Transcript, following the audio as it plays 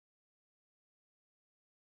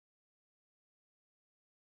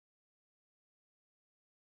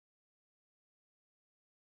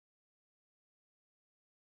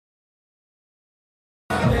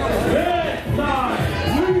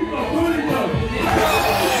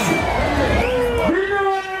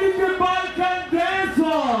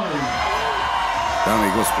Dame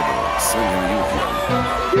i gospodo, Sanjin Youthman.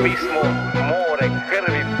 Mi smo more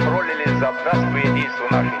krvi prolili za bratstvo i jedinstvo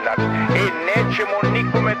naših naroda. I nećemo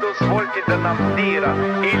nikome dozvoliti da nam dira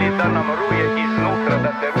ili da nam ruje iznutra,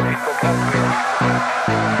 da se ruši to bratstvo i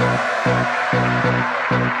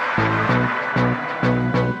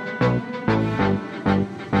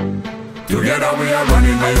Together we are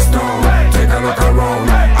running this town. Take a look around.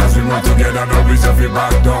 As we move together, no reason to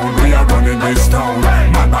back down. We are running this town.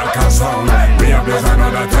 My Balkan sound. We have blazed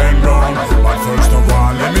another 10 round. But first of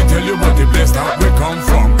all, let me tell you what the place that we come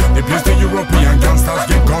from. The place the European gangsters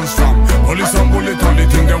get guns from. Police and bullet, only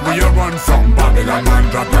thing that we are run from. Babylon man,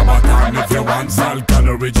 drop your baton if you want. Balkan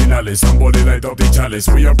originally, somebody light up the chalice.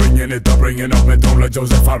 We are bringing it up, bringing up metal like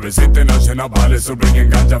Joseph Harris. International balance, so bringing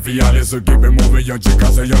ganja fiales. So keep it moving, young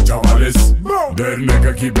chicas and young chavales. Dead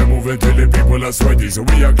nigga, keep it moving till the people are sweaty. So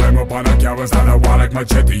we are climb up on a canvas and a wall like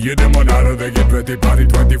machete. You them on out, they get ready, party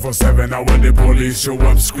 24/7. Now when the police show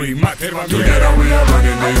up, scream, together we are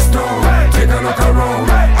running this town. Take a look around.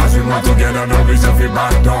 As we move together, no reason to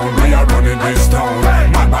back down. We are running this town.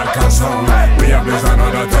 My Balkan sound. We have blazed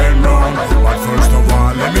another 10 round. But first of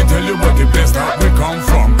all, let me tell you what the place that we come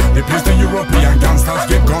from. The place the European gangsters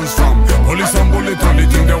get guns from. Police and bullet, only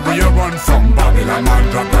thing that we are run from. Babylon man,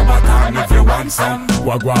 drop the baton if you want some.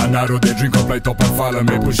 Wagwan narrow, they drink up like top and follow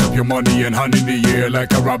me. Push up your money and hand in the air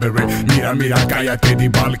like a robbery. Mira, mira, cállate, the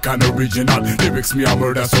Balkan original. Lyrics me a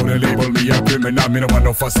murder, so they label me a criminal. Me no want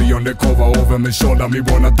no fussy on the cover, over my shoulder. Me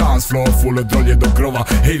want a dance floor full of dolje do grova.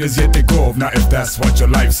 Haters yet they go, now if that's what your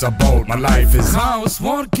life's about. My life is house,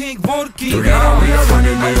 working. Together we are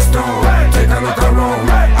running this town. Take a look around.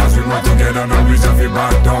 As we move together, no reason to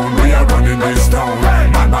back down. We are running this town.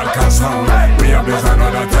 My Balkan sound. We have blazed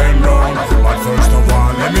another 10 round. But first of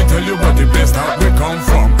all, let me tell you what the place that we come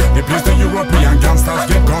from. The place the European gangsters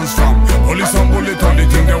get guns from. Police and bullet, only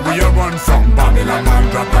thing that we are run from. Babylon man,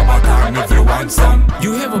 drop the baton if you want some.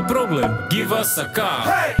 You have a problem, give us a call.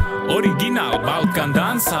 Hey! Original Balkan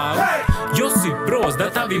Dancehall. Hey! Josip Broz, da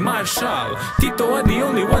tavi marshal. Tito are the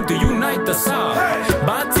only one to unite us all. Hey!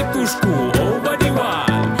 Baci pušku over the wall.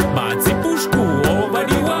 Baci pušku over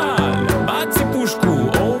the wall. Baci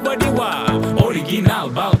pušku over the wall. Original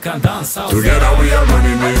Balkan Dancehall. Together we are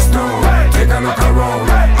running this town. Take a look around.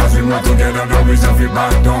 As we move together, no reason to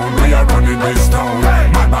back down. We are running this town.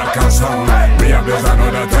 My Balkan sound. We have blazed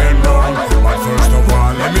another 10 round. But first of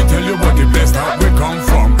all, let me tell you what the place that we come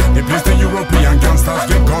from. The place the European gangsters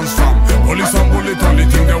get guns from. Police and bullet, only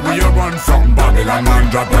thing that we are run from. Babylon man,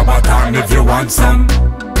 drop your baton if you want some.